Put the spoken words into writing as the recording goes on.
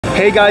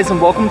Hey guys,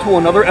 and welcome to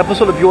another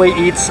episode of UA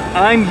Eats.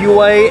 I'm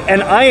UA,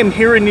 and I am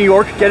here in New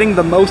York getting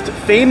the most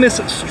famous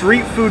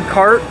street food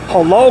cart,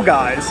 Halal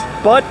Guys.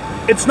 But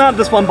it's not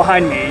this one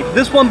behind me.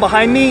 This one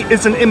behind me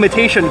is an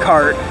imitation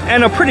cart,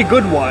 and a pretty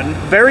good one.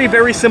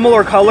 Very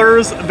similar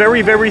colors,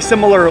 very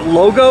similar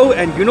logo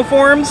and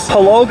uniforms.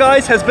 Halal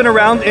Guys has been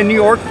around in New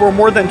York for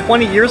more than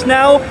 20 years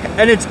now,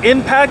 and its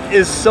impact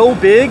is so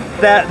big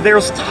that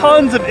there's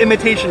tons of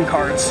imitation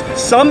carts.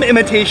 Some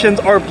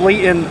imitations are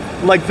blatant,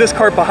 like this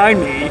cart behind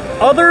me.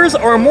 Others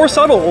are more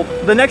subtle.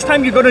 The next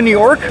time you go to New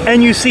York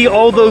and you see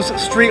all those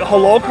street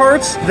halal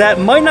carts that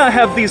might not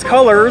have these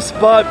colors,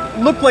 but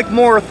look like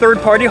more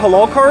third-party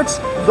halal carts,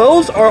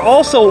 those are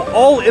also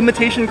all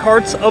imitation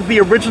carts of the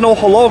original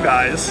Halal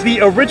Guys.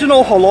 The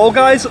original Halal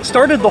Guys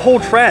started the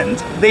whole trend.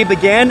 They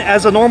began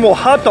as a normal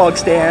hot dog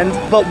stand,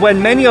 but when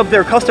many of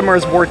their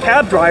customers were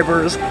cab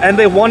drivers and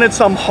they wanted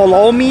some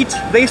halal meat,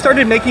 they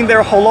started making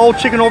their halal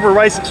chicken over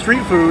rice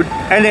street food,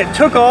 and it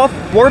took off.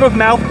 Word of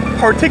mouth,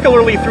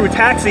 particularly through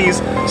taxis,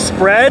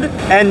 spread,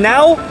 and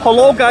now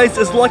Halal Guys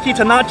is lucky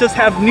to not just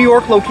have New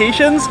York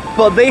locations,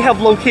 but they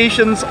have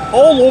locations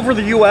all over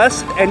the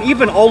US and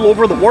even all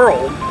over the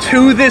world.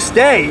 To this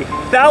day,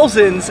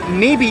 thousands,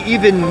 maybe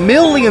even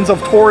millions of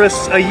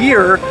tourists a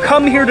year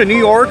come here to New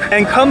York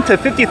and come to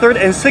 53rd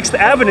and 6th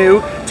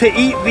Avenue to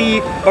eat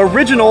the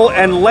original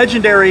and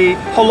legendary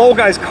Halal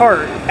Guys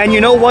cart. And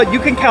you know what? You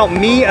can count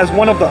me as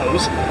one of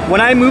those.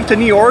 When I moved to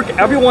New York,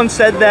 everyone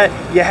said that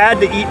you had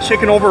to eat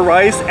chicken over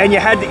rice and you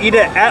had to eat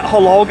it at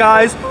Halal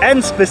Guys,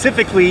 and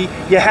specifically,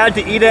 you had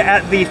to eat it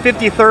at the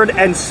 53rd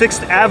and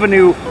 6th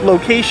Avenue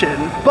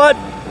location. But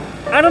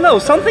I don't know,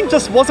 something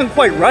just wasn't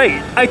quite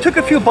right. I took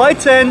a few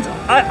bites and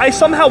I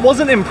somehow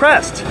wasn't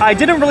impressed. I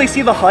didn't really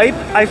see the hype.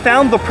 I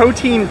found the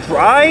protein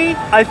dry.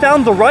 I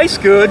found the rice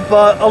good,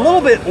 but a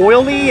little bit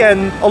oily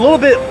and a little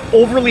bit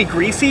overly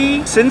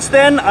greasy. Since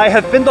then, I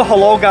have been to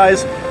Halal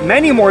Guys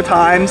many more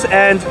times,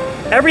 and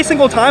every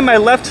single time I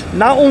left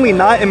not only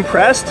not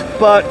impressed,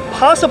 but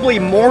possibly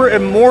more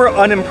and more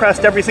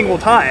unimpressed every single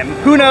time.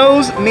 Who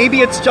knows,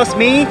 maybe it's just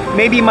me,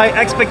 maybe my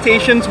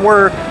expectations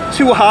were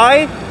too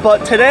high,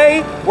 but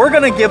today we're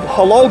gonna give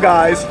Halal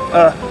Guys,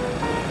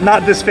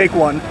 not this fake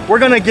one, we're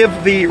gonna give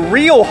the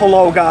real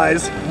Halal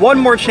Guys one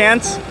more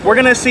chance. We're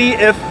gonna see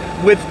if,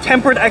 with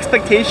tempered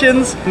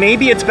expectations,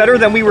 maybe it's better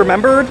than we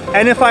remembered.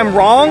 And if I'm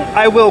wrong,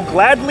 I will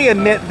gladly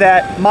admit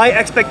that my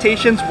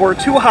expectations were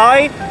too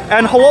high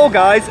and Halal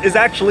Guys is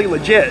actually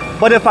legit.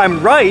 But if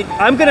I'm right,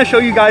 I'm gonna show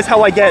you guys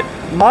how I get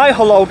my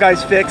Halal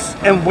Guys fix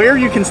and where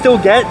you can still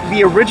get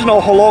the original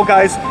Halal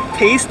Guys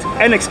taste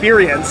and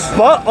experience.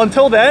 But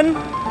until then,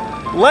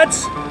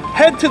 let's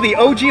head to the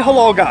OG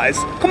Halal Guys.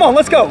 Come on,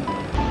 let's go.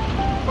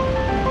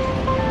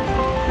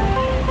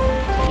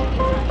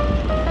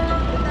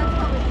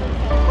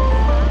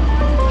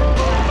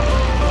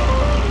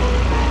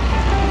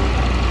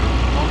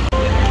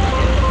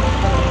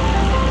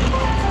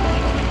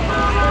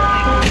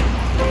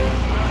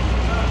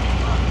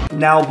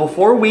 Now,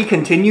 before we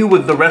continue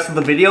with the rest of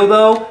the video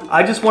though,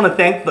 I just want to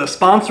thank the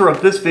sponsor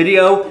of this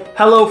video,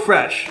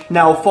 HelloFresh.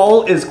 Now,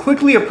 fall is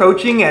quickly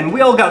approaching and we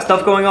all got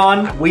stuff going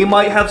on. We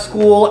might have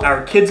school,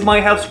 our kids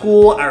might have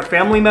school, our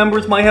family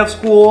members might have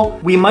school.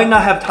 We might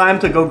not have time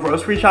to go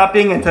grocery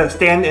shopping and to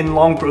stand in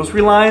long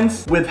grocery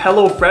lines. With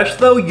HelloFresh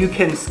though, you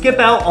can skip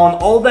out on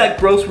all that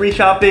grocery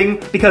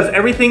shopping because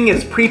everything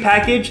is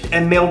pre-packaged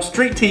and mailed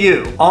straight to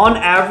you. On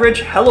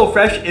average,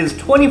 HelloFresh is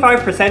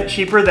 25%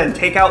 cheaper than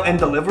takeout and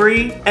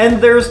delivery. And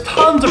there's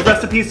tons of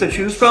recipes to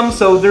choose from,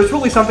 so there's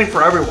really something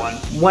for everyone.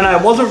 When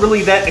I wasn't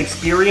really that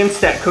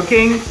experienced at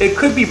cooking, it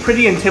could be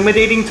pretty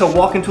intimidating to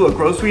walk into a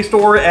grocery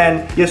store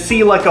and you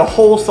see like a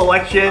whole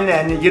selection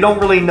and you don't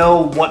really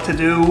know what to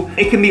do.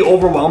 It can be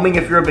overwhelming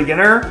if you're a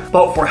beginner,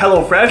 but for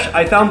HelloFresh,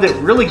 I found it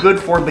really good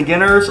for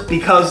beginners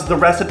because the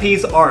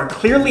recipes are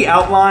clearly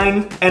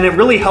outlined and it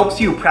really helps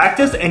you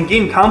practice and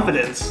gain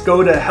confidence.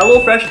 Go to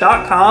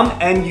HelloFresh.com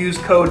and use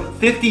code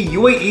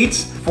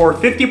 50UAEats for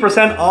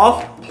 50%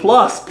 off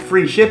plus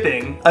free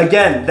shipping.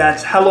 Again,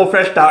 that's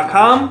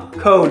HelloFresh.com,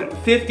 code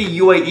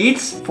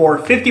 50UAEats for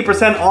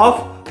 50%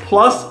 off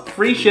plus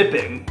free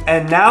shipping.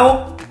 And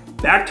now,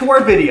 back to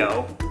our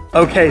video.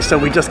 Okay, so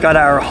we just got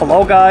our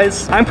Halal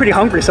Guys. I'm pretty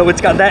hungry, so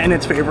it's got that in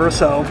its favor,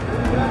 so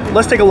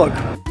let's take a look.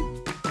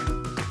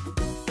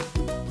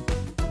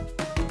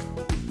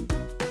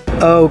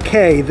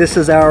 Okay, this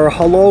is our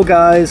Halal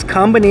Guys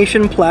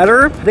combination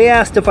platter. They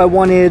asked if I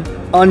wanted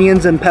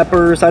onions and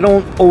peppers. I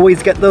don't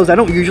always get those. I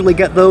don't usually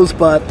get those,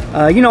 but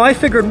you know, I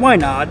figured why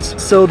not?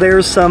 So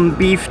there's some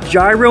beef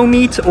gyro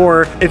meat,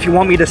 or if you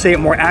want me to say it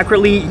more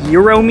accurately,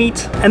 gyro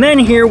meat. And then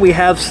here we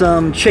have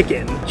some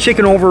chicken.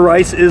 Chicken over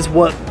rice is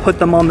what put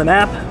them on the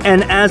map.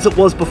 And as it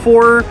was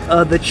before,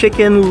 the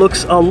chicken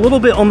looks a little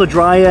bit on the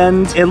dry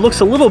end. It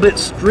looks a little bit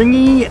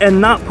stringy and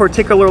not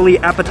particularly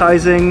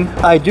appetizing.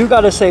 I do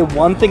gotta say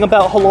one thing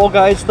about Halal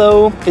Guys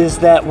though, is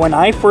that when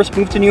I first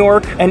moved to New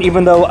York, and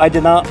even though I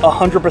did not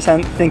 100%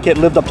 didn't think it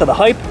lived up to the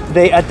hype,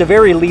 they at the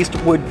very least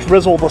would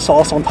drizzle the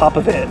sauce on top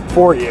of it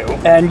for you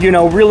and, you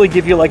know, really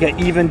give you like an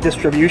even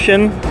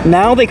distribution.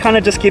 Now they kind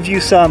of just give you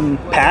some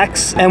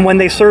packs, and when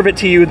they serve it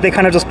to you, they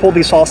kind of just pull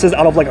these sauces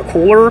out of like a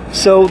cooler.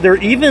 So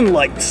they're even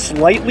like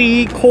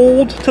slightly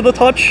cold to the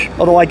touch,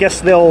 although I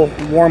guess they'll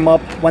warm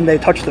up when they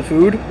touch the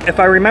food. If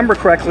I remember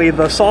correctly,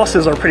 the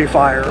sauces are pretty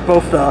fire,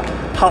 both the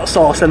hot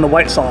sauce and the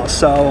white sauce.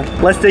 So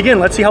let's dig in,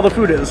 let's see how the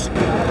food is.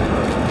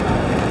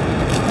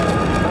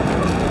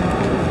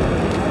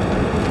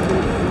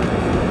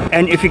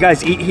 And if you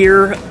guys eat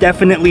here,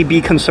 definitely be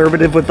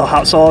conservative with the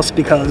hot sauce,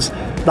 because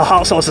the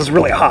hot sauce is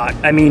really hot.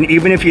 I mean,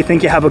 even if you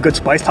think you have a good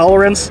spice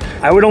tolerance,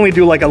 I would only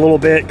do like a little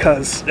bit,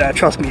 because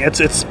trust me,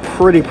 it's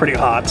pretty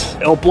hot.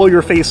 It'll blow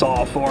your face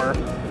off or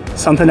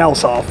something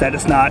else off that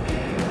is not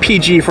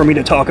PG for me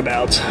to talk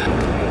about.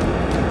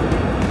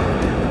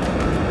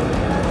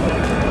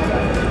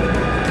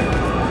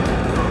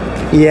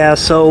 Yeah,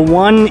 so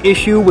one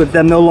issue with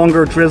them no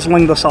longer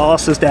drizzling the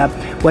sauce is that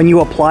when you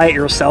apply it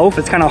yourself,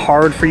 it's kind of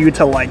hard for you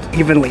to like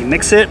evenly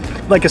mix it.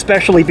 Like,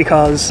 especially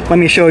because, let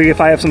me show you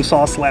if I have some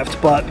sauce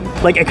left, but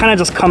like it kind of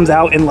just comes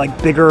out in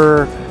like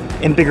bigger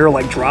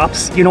like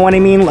drops, you know what I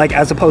mean? Like,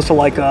 as opposed to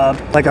like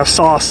a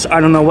sauce,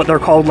 I don't know what they're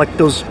called, like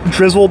those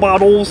drizzle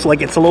bottles.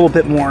 Like, it's a little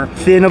bit more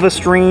thin of a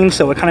stream,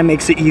 so it kind of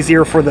makes it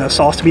easier for the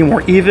sauce to be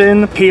more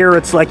even. Here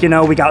it's like, you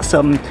know, we got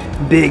some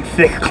big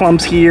thick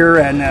clumps here,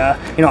 and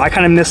you know, I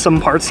kind of miss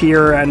some parts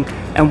here and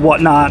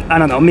whatnot. I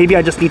don't know, maybe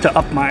I just need to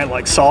up my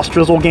like sauce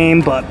drizzle game.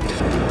 But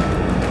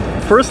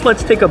first,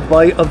 let's take a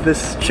bite of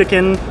this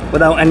chicken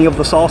without any of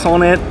the sauce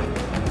on it.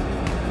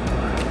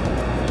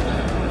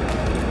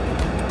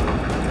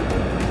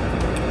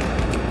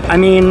 I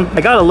mean,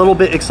 I got a little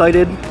bit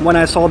excited when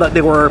I saw that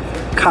they were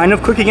kind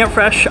of cooking it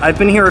fresh. I've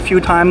been here a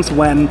few times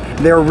when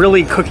they're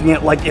really cooking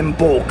it like in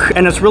bulk,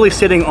 and it's really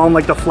sitting on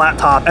like the flat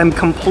top and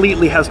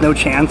completely has no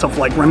chance of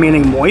like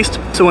remaining moist.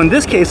 So in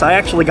this case, I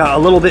actually got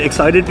a little bit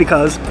excited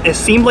because it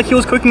seemed like he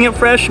was cooking it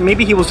fresh.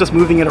 Maybe he was just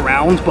moving it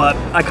around, but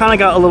I kind of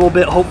got a little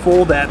bit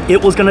hopeful that it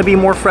was going to be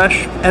more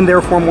fresh and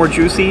therefore more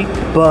juicy.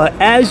 But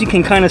as you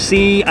can kind of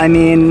see, I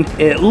mean,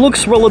 it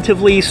looks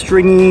relatively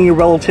stringy,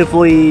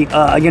 relatively,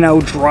 you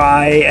know,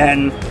 dry.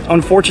 And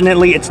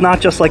unfortunately, it's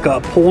not just like a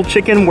pulled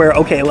chicken where,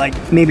 okay,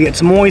 like maybe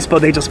it's moist, but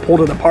they just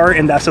pulled it apart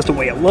and that's just the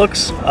way it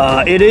looks.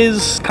 It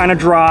is kind of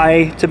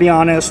dry, to be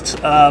honest.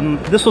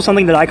 This was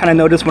something that I kind of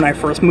noticed when I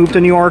first moved to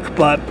New York,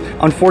 but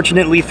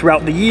unfortunately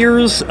throughout the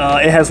years,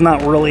 it has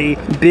not really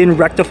been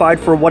rectified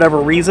for whatever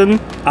reason.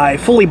 I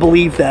fully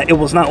believe that it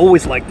was not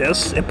always like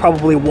this. It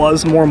probably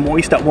was more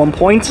moist at one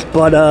point,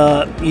 but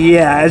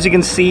yeah, as you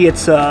can see,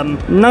 it's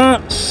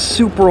not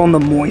super on the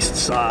moist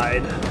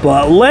side.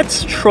 But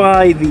let's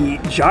try the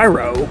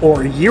gyro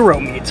or gyro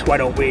meat, why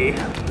don't we?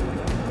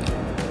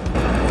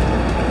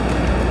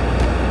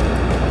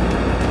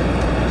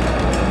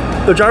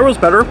 The gyro's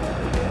better.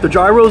 The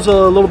gyro's a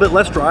little bit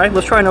less dry.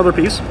 Let's try another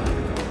piece.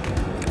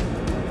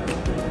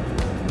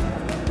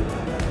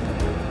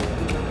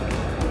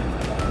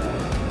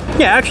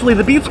 Yeah, actually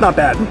the beef's not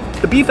bad.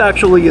 The beef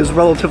actually is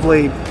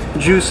relatively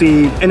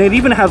juicy, and it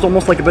even has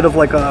almost like a bit of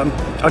like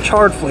a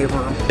charred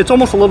flavor. It's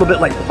almost a little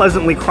bit like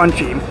pleasantly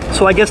crunchy.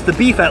 So I guess the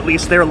beef, at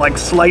least, they're like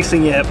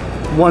slicing it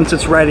once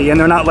it's ready and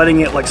they're not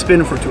letting it like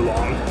spin for too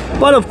long.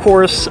 But of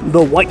course,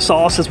 the white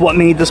sauce is what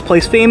made this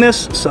place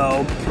famous,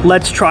 so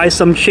let's try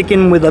some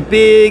chicken with a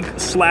big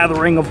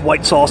slathering of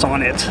white sauce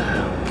on it.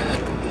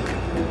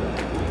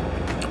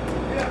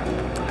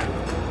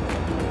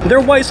 Their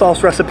white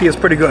sauce recipe is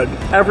pretty good.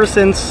 Ever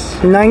since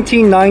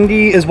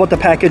 1990 is what the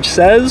package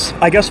says.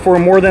 I guess for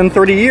more than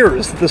 30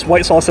 years, this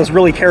white sauce has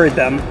really carried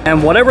them.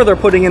 And whatever they're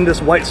putting in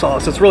this white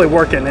sauce, it's really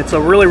working. It's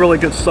a really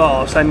good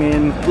sauce. I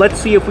mean,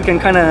 let's see if we can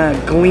kind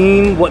of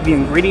glean what the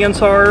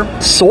ingredients are.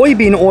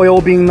 Soybean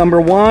oil being number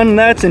one,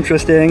 that's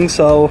interesting.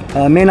 So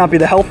may not be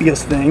the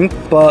healthiest thing,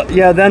 but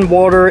yeah, then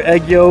water,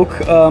 egg yolk,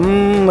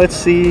 let's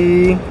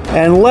see.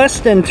 And less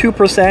than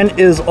 2%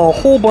 is a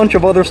whole bunch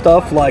of other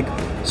stuff like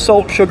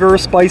salt, sugar,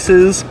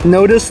 spices.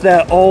 Notice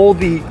that all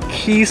the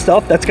key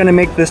stuff that's gonna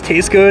make this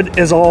taste good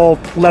is all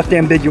left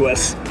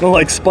ambiguous.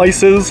 Like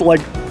spices,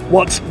 like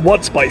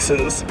what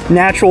spices?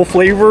 Natural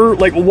flavor,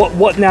 like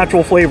what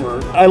natural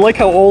flavor? I like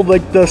how all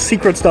like the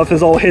secret stuff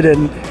is all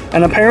hidden,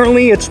 and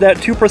apparently it's that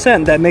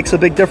 2% that makes a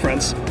big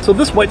difference. So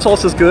this white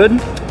sauce is good.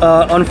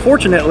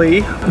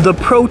 Unfortunately, the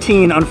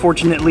protein,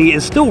 unfortunately,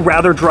 is still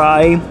rather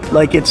dry.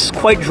 Like, it's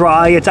quite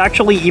dry. It's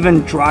actually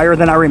even drier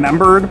than I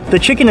remembered. The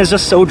chicken is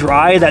just so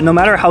dry that no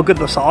matter how good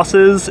the sauce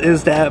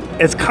is that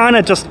it's kind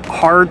of just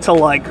hard to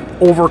like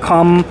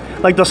overcome.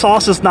 Like, the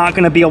sauce is not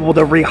going to be able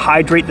to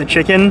rehydrate the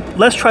chicken.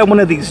 Let's try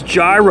one of these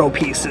gyro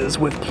pieces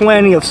with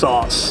plenty of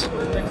sauce.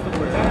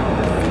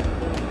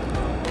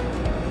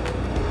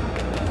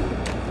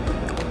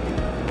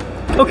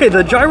 Okay,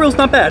 the gyro's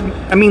not bad.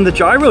 I mean, the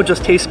gyro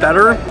just tastes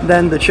better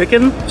than the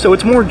chicken, so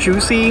it's more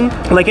juicy.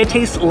 Like, it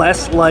tastes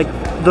less like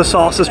the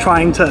sauce is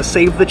trying to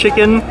save the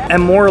chicken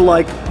and more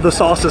like the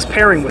sauce is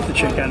pairing with the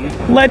chicken.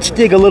 Let's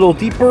dig a little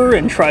deeper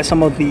and try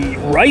some of the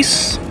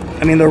rice.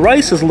 I mean, the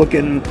rice is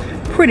looking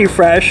pretty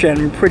fresh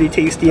and pretty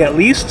tasty at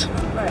least.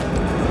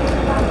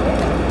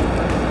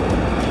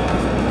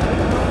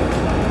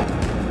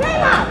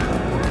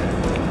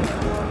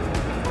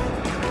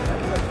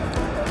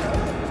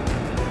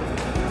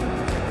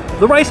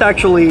 The rice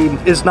actually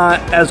is not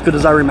as good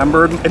as I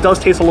remembered. It does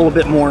taste a little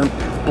bit more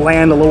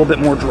bland, a little bit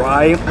more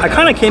dry. I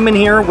kind of came in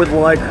here with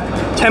like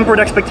tempered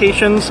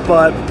expectations,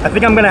 but I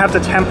think I'm gonna have to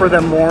temper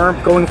them more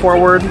going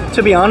forward.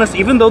 To be honest,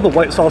 even though the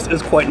white sauce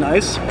is quite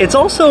nice, it's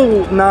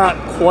also not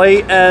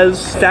quite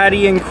as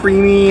fatty and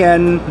creamy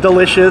and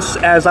delicious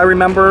as I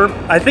remember.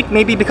 I think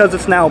maybe because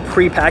it's now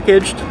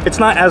pre-packaged, it's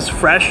not as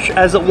fresh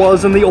as it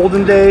was in the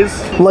olden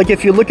days. Like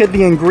if you look at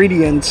the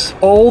ingredients,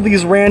 all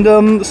these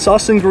random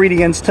sus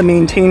ingredients to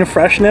maintain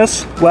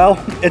freshness,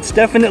 well, it's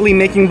definitely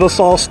making the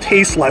sauce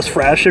taste less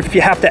fresh if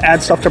you have to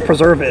add stuff to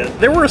preserve it.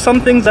 There were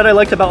some things that I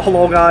liked about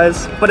Halal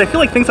Guys, but I feel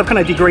like things have kind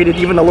of degraded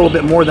even a little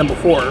bit more than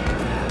before.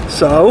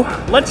 So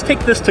let's take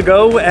this to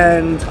go,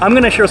 and I'm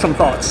gonna share some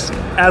thoughts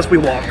as we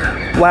walk.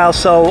 Wow,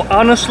 so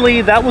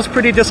honestly, that was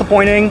pretty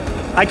disappointing.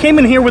 I came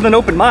in here with an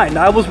open mind.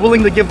 I was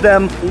willing to give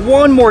them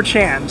one more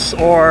chance,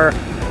 or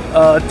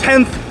a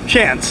 10th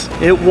chance.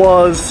 It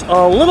was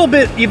a little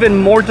bit even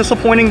more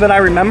disappointing than I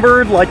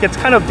remembered. Like, it's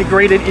kind of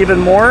degraded even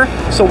more.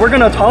 So we're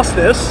gonna toss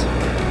this.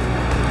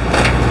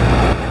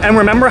 And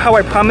remember how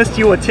I promised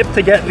you a tip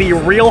to get the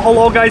real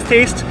Halal Guys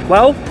taste?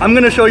 Well, I'm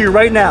gonna show you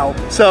right now.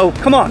 So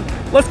come on,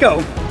 let's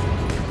go.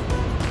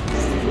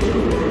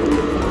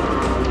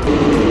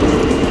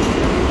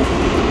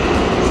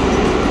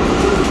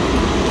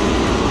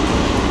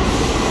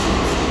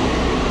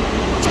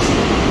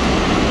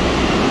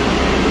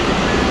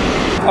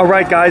 All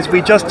right, guys,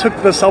 we just took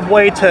the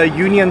subway to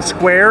Union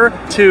Square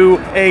to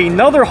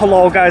another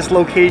Halal Guys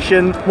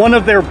location, one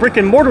of their brick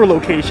and mortar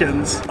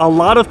locations. A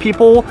lot of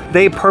people,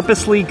 they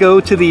purposely go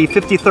to the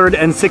 53rd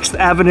and 6th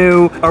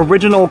Avenue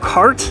original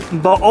cart,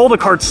 but all the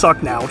carts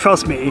suck now,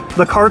 trust me.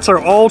 The carts are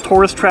all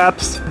tourist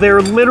traps.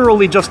 They're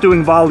literally just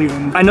doing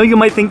volume. I know you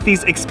might think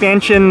these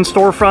expansion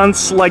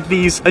storefronts, like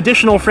these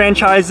additional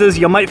franchises,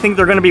 you might think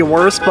they're gonna be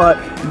worse, but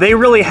they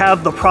really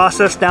have the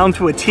process down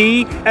to a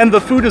T, and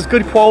the food is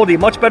good quality,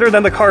 much better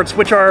than the carts,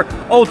 which are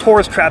all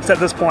tourist traps at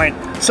this point.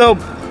 So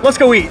let's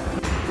go eat.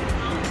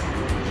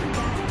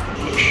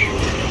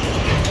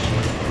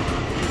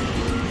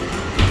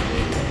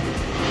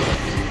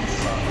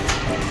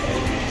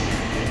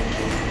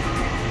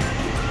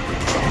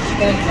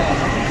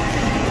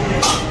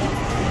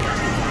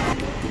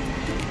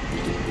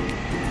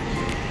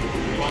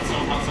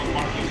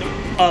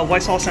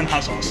 White sauce and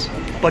hot sauce,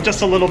 but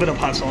just a little bit of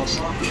hot sauce.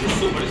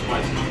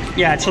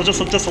 Yeah, so just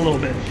a little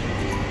bit.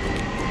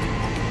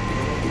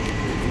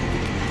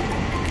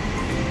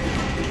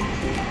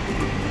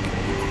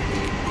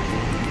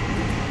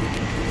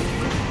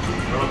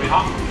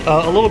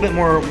 A little bit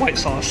more white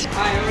sauce.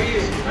 Hi, how are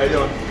you? How you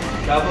doing?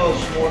 Got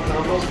those small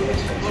combos,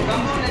 please?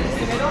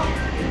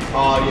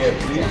 Yeah,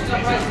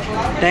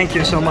 please. Thank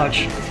you so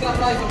much.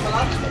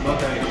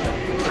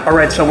 All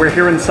right, so we're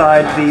here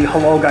inside the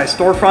Halal Guys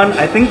storefront.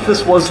 I think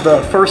this was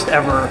the first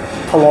ever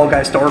Halal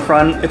Guys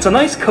storefront. It's a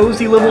nice,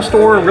 cozy little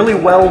store, really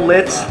well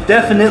lit.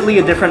 Definitely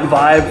a different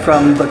vibe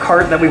from the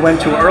cart that we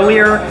went to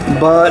earlier.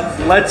 But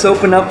let's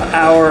open up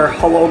our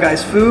Halal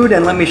Guys food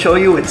and let me show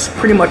you. It's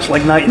pretty much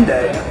like night and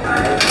day.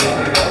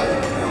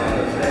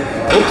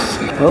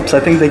 Oops,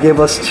 I think they gave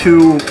us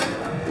 2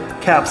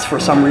 caps for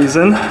some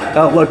reason.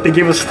 Oh, look, they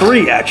gave us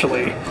 3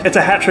 actually. It's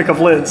a hat trick of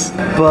lids.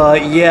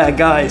 But yeah,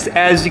 guys,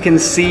 as you can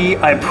see,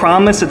 I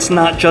promise it's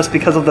not just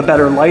because of the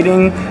better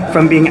lighting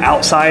from being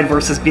outside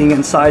versus being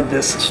inside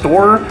this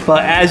store.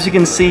 But as you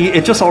can see,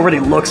 it just already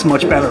looks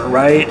much better,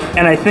 right?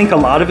 And I think a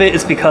lot of it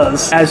is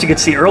because, as you could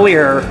see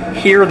earlier,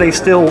 here they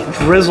still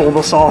drizzle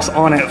the sauce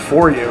on it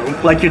for you.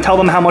 Like, you tell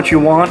them how much you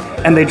want,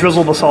 and they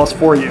drizzle the sauce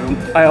for you.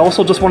 I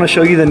also just want to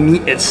show you the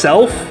meat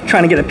itself,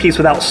 trying to get a piece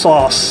without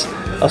sauce.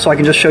 So I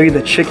can just show you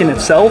the chicken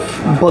itself,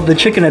 but the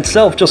chicken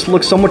itself just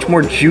looks so much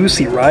more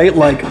juicy, right?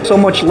 Like, so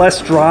much less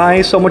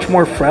dry, so much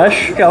more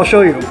fresh. Okay, I'll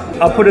show you.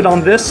 I'll put it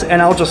on this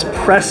and I'll just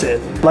press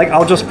it. Like,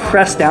 I'll just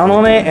press down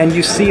on it and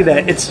you see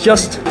that it's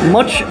just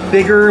much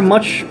bigger,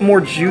 much more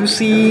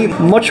juicy,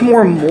 much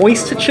more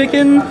moist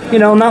chicken. You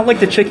know, not like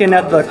the chicken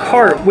at the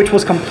cart, which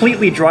was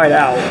completely dried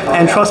out.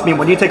 And trust me,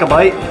 when you take a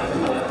bite,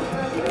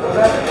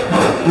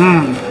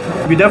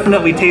 you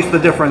definitely taste the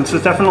difference.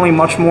 It's definitely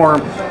much more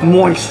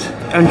moist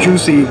and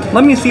juicy.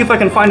 Let me see if I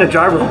can find a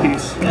gyro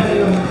piece.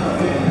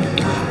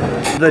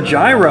 The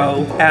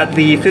gyro at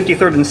the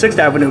 53rd and 6th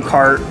Avenue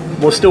cart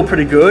was still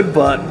pretty good,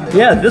 but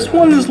yeah, this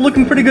one is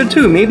looking pretty good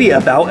too. Maybe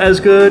about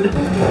as good.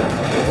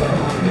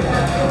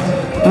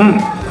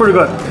 Pretty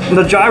good.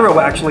 The gyro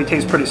actually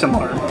tastes pretty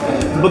similar.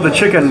 But the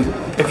chicken,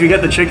 if you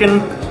get the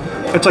chicken,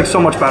 it's like so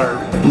much better.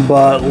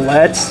 But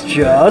let's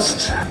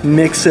just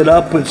mix it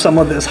up with some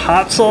of this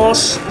hot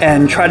sauce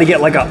and try to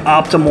get like an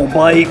optimal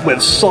bite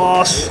with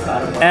sauce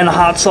and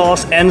hot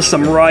sauce and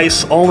some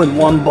rice all in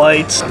one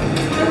bite.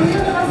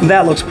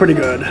 That looks pretty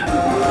good.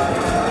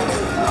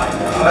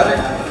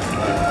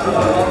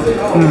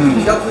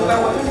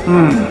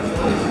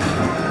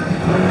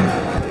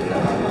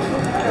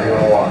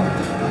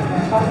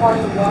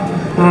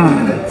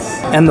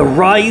 And the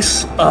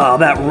rice,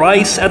 that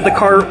rice at the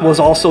cart was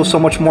also so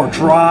much more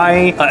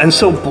dry and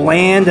so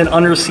bland and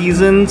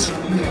under-seasoned.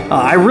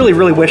 I really,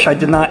 really wish I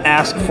did not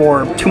ask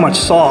for too much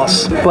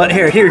sauce. But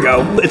here you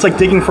go. It's like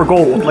digging for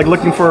gold, like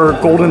looking for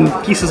golden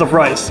pieces of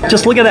rice.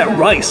 Just look at that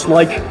rice.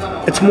 Like,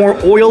 it's more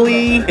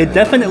oily. It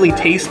definitely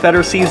tastes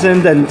better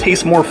seasoned and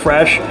tastes more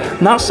fresh.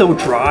 Not so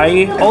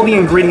dry. All the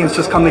ingredients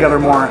just come together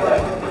more.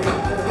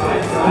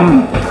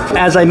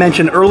 As I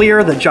mentioned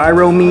earlier, the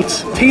gyro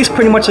meats taste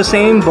pretty much the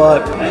same,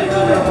 but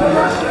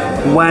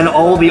when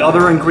all the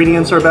other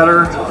ingredients are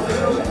better,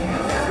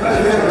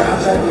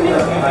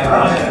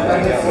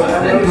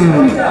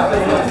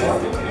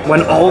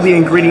 when all the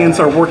ingredients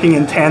are working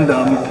in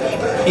tandem,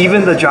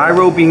 even the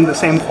gyro being the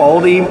same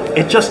quality,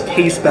 it just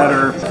tastes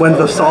better when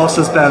the sauce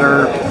is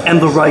better and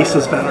the rice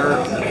is better.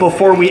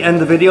 Before we end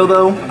the video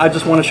though, I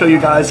just want to show you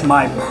guys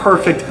my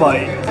perfect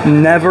bite.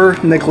 Never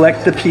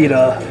neglect the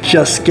pita.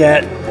 Just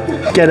get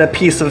a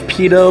piece of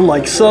pita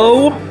like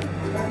so.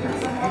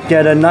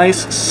 Get a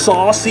nice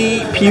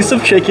saucy piece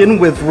of chicken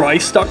with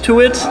rice stuck to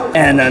it,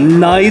 and a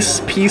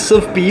nice piece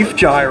of beef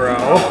gyro.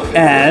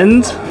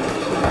 And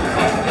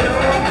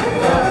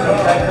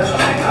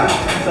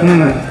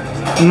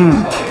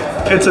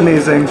it's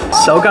amazing.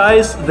 So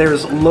guys,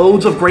 there's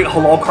loads of great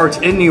halal carts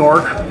in New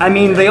York. I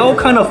mean, they all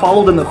kind of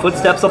followed in the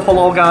footsteps of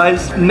Halal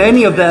Guys.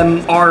 Many of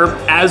them are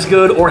as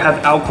good or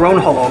have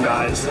outgrown Halal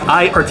Guys.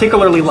 I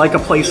particularly like a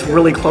place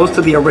really close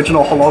to the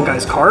original Halal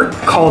Guys cart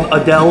called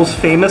Adele's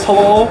Famous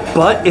Halal.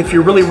 But if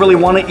you really, really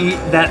want to eat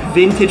that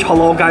vintage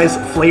Halal Guys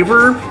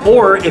flavor,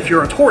 or if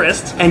you're a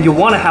tourist and you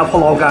want to have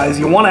Halal Guys,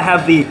 you want to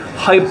have the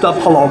hyped up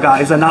Halal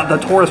Guys and not the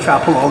tourist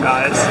trap Halal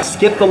Guys,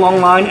 skip the long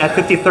line at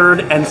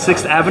 53rd and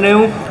 6th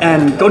Avenue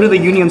and go to the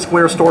Union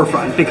Square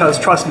storefront, because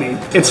trust me,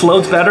 it's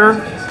loads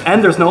better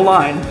and there's no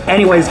line.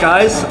 Anyways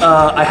guys,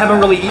 I haven't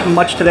really eaten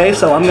much today,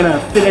 so I'm gonna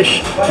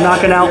finish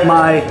knocking out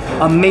my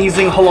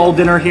amazing halal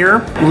dinner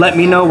here. Let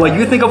me know what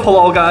you think of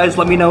Halal Guys.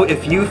 Let me know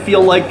if you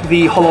feel like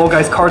the Halal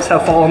Guys carts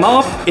have fallen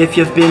off. If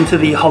you've been to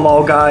the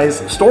Halal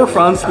Guys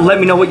storefronts, let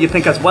me know what you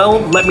think as well.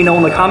 Let me know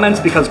in the comments,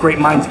 because great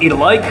minds eat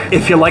alike.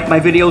 If you like my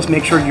videos,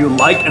 make sure you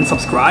like and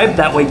subscribe.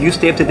 That way you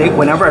stay up to date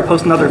whenever I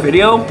post another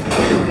video.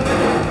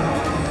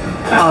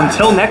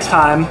 Until next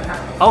time,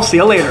 I'll see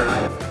you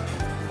later.